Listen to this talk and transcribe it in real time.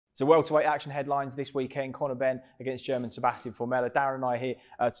So welterweight action headlines this weekend, Conor Benn against German Sebastian Formella. Darren and I are here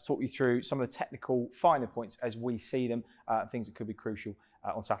to talk you through some of the technical finer points as we see them, things that could be crucial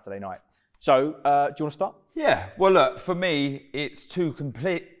on Saturday night. So, do you want to start? Yeah, well look, for me, it's two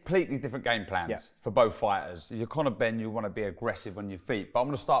completely different game plans for both fighters. You're Conor Benn, you want to be aggressive on your feet, but I'm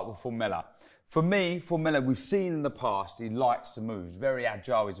going to start with Formella. For me, Formella, we've seen in the past, he likes to move, he's very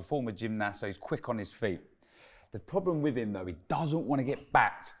agile, he's a former gymnast, so he's quick on his feet. The problem with him though, he doesn't want to get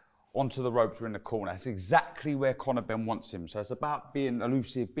backed onto the ropes or in the corner. That's exactly where Conor Benn wants him. So it's about being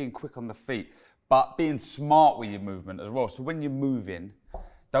elusive, being quick on the feet, but being smart with your movement as well. So when you're moving,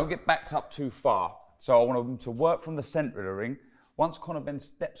 don't get backed up too far. So I want him to work from the centre of the ring. Once Conor Benn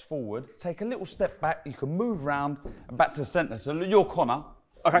steps forward, take a little step back, you can move round and back to the centre. So you're Conor,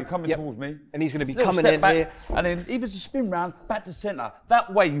 you're coming towards me. And he's going to be coming in back, here. And then even to spin round, back to centre.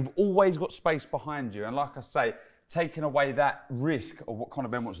 That way you've always got space behind you. And like I say, taking away that risk of what Conor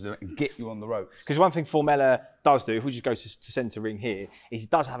Benn wants to do and get you on the ropes. Because one thing Formella does do, if we just go to centre ring here, is he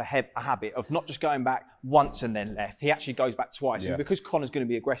does have a habit of not just going back once and then left. He actually goes back twice. And because Conor's going to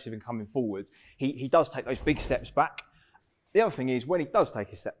be aggressive and coming forward, he does take those big steps back. The other thing is, when he does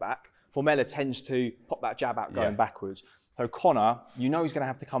take a step back, Formella tends to pop that jab out going backwards. So Conor, you know he's going to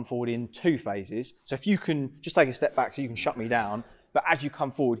have to come forward in two phases. So if you can just take a step back so you can shut me down, but as you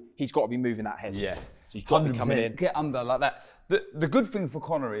come forward, he's got to be moving that head. Yeah. So you've got to be coming in. Get under like that. The good thing for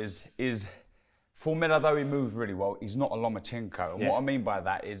Conor is Formella, though he moves really well, he's not a Lomachenko. And what I mean by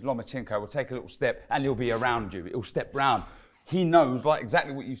that is Lomachenko will take a little step and he'll be around you. He'll step round. He knows, like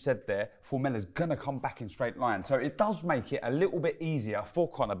exactly what you said there, Formella's going to come back in straight line. So it does make it a little bit easier for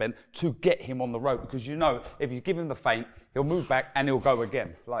Conor Benn to get him on the rope, because you know if you give him the feint, he'll move back and he'll go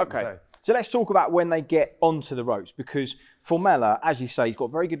again. Like you say. So let's talk about when they get onto the ropes, because Formella, as you say, he's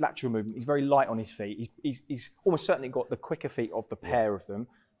got very good lateral movement. He's very light on his feet. He's almost certainly got the quicker feet of the pair of them.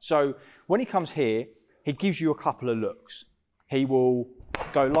 So when he comes here, he gives you a couple of looks. He will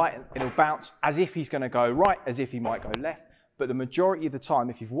go light and he'll bounce as if he's going to go right, as if he might go left. But the majority of the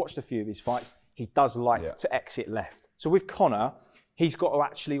time, if you've watched a few of his fights, he does like to exit left. So with Conor, he's got to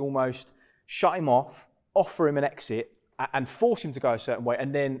actually almost shut him off, offer him an exit, and force him to go a certain way,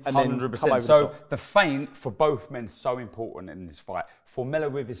 and then 100%. Come over the top. The feint for both men is so important in this fight.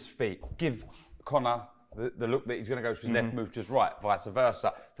 Formella with his feet, give Conor the look that he's going to go to his left, move to his right, vice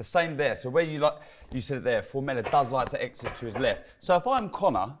versa. The same there. So where you said it there, Formella does like to exit to his left. So if I'm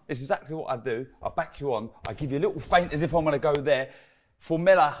Conor, it's exactly what I do. I back you on. I give you a little feint as if I'm going to go there.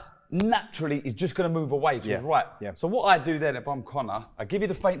 Formella naturally is just going to move away to his right. So what I do then, if I'm Conor, I give you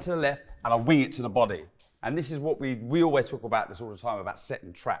the feint to the left and I wing it to the body. And this is what we always talk about this all the time, about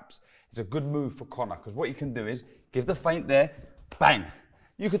setting traps. It's a good move for Conor, because what you can do is give the feint there, bang.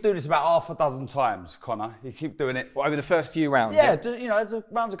 You could do this about half a dozen times, Conor. You keep doing it. Over the first few rounds? Yeah, you know, as the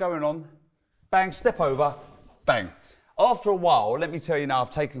rounds are going on, bang, step over, bang. After a while, let me tell you now, I've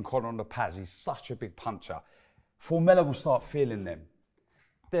taken Conor on the pads. He's such a big puncher. Formella will start feeling them.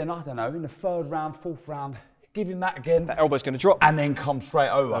 Then, I don't know, in the third round, fourth round, give him that again. That elbow's going to drop. And then come straight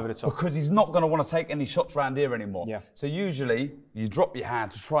over the top. Because he's not going to want to take any shots around here anymore. Yeah. So usually, you drop your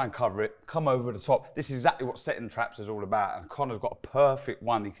hand to try and cover it, come over the top. This is exactly what setting traps is all about. And Conor's got a perfect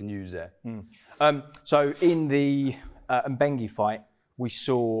one he can use there. So in the Mbengi fight, we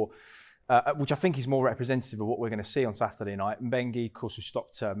saw, which I think is more representative of what we're going to see on Saturday night. Mbengi, of course, who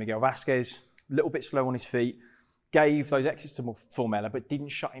stopped Miguel Vasquez, a little bit slow on his feet. Gave those exits to Formella, but didn't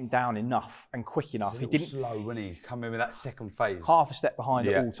shut him down enough and quick enough. He didn't slow when he come in with that second phase. Half a step behind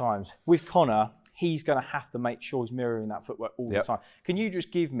at all times. With Conor, he's going to have to make sure he's mirroring that footwork all the time. Can you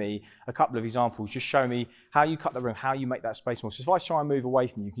just give me a couple of examples? Just show me how you cut the room, how you make that space more. So if I try and move away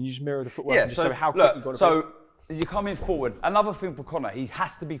from you, can you just mirror the footwork? Yeah. And just show how quick you've got to be? You're coming forward. Another thing for Conor, he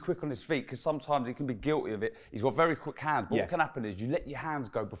has to be quick on his feet, because sometimes he can be guilty of it. He's got very quick hands. But what can happen is you let your hands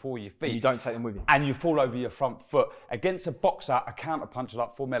go before your feet. And you don't take them with you. And you fall over your front foot. Against a boxer, a counter puncher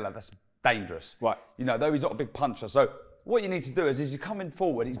like Formella, that's dangerous. Right. You know, though he's not a big puncher. So what you need to do is you're coming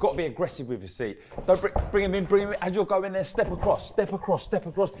forward, he's got to be aggressive with his feet. Don't bring him in. As you're going there, step across, step across, step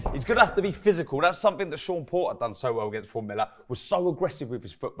across. He's going to have to be physical. That's something that Sean Porter done so well against Formella, was so aggressive with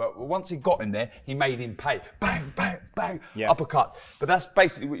his foot. But once he got in there, he made him pay. Bang, bang, bang, uppercut. But that's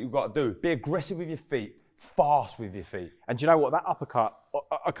basically what you've got to do. Be aggressive with your feet, fast with your feet. And do you know what? That uppercut,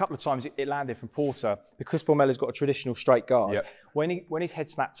 a couple of times it landed from Porter, because Formella's got a traditional straight guard. When his head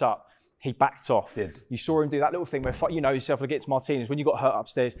snapped up, he backed off. You saw him do that little thing where, you know yourself against Martinez, when you got hurt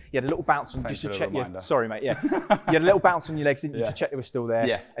upstairs, you had a little bounce on just to check you. Sorry, mate, You had a little bounce on your legs, didn't you, to check they were still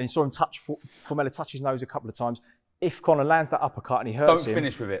there. And you saw him Formella touch his nose a couple of times. If Conor lands that uppercut and he hurts him, don't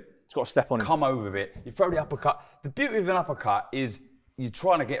finish with it. He's got to step on him. Come over with it. You throw the uppercut. The beauty of an uppercut is you're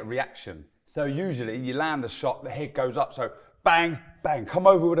trying to get a reaction. So usually you land the shot, the head goes up, so bang, bang, come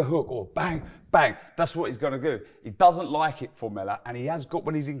over with a hook, or bang, bang. That's what he's going to do. He doesn't like it, Formella, and he has got,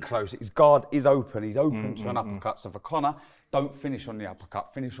 when he's in close, his guard is open. He's open to an uppercut. So for Conor, don't finish on the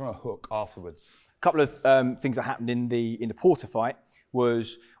uppercut, finish on a hook afterwards. A couple of things that happened in the Porter fight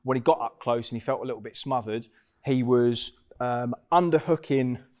was when he got up close and he felt a little bit smothered, he was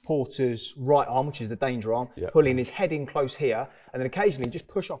underhooking Porter's right arm, which is the danger arm, pulling his head in close here, and then occasionally just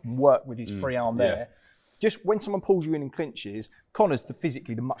push off and work with his free arm there. Just when someone pulls you in and clinches, Conor's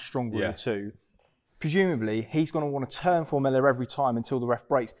physically the much stronger of the two. Presumably, he's going to want to turn Formella every time until the ref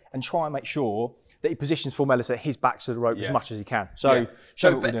breaks and try and make sure that he positions Formella so his back's to the rope as much as he can. So, so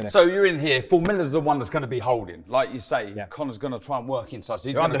you're in here. Formella's the one that's going to be holding. Like you say, Conor's going to try and work inside, so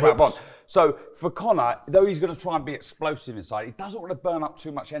he's going to grab on. So for Conor, though he's going to try and be explosive inside, he doesn't want to burn up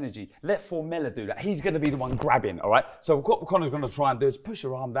too much energy. Let Formella do that. He's going to be the one grabbing, all right? So what Conor's going to try and do is push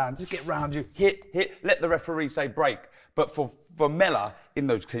your arm down, just get round you, hit, let the referee say break. But for Formella, in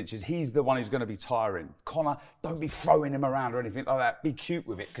those clinches, he's the one who's going to be tiring. Conor, don't be throwing him around or anything like that. Be cute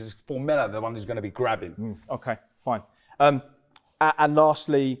with it, because Formella, the one who's going to be grabbing. Okay, fine. And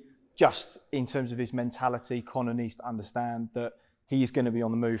lastly, just in terms of his mentality, Conor needs to understand that he is going to be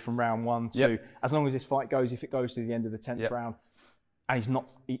on the move from round 1 to, as long as this fight goes, if it goes to the end of the 10th round, and he's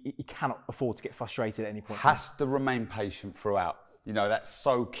not, he cannot afford to get frustrated at any point. Has to remain patient throughout. You know, that's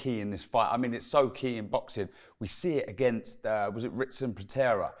so key in this fight. I mean, it's so key in boxing. We see it against, was it Ritson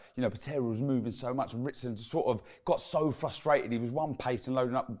Patera? You know, Patera was moving so much and Ritson sort of got so frustrated. He was one pace and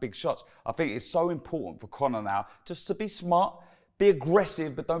loading up with big shots. I think it's so important for Conor now just to be smart, be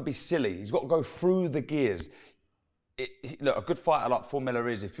aggressive, but don't be silly. He's got to go through the gears. Look, a good fighter like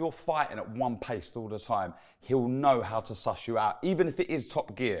Formella is, if you're fighting at one pace all the time, he'll know how to suss you out. Even if it is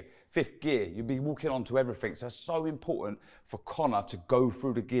top gear, 5th gear, you'll be walking onto everything. So it's so important for Conor to go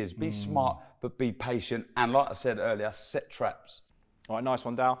through the gears. Be smart, but be patient. And like I said earlier, set traps. All right, nice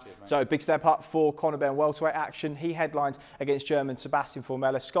one, Dal. So big step up for Conor Benn welterweight action. He headlines against German Sebastian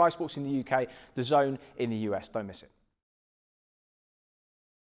Formella. Sky Sports in the UK, The Zone in the US. Don't miss it.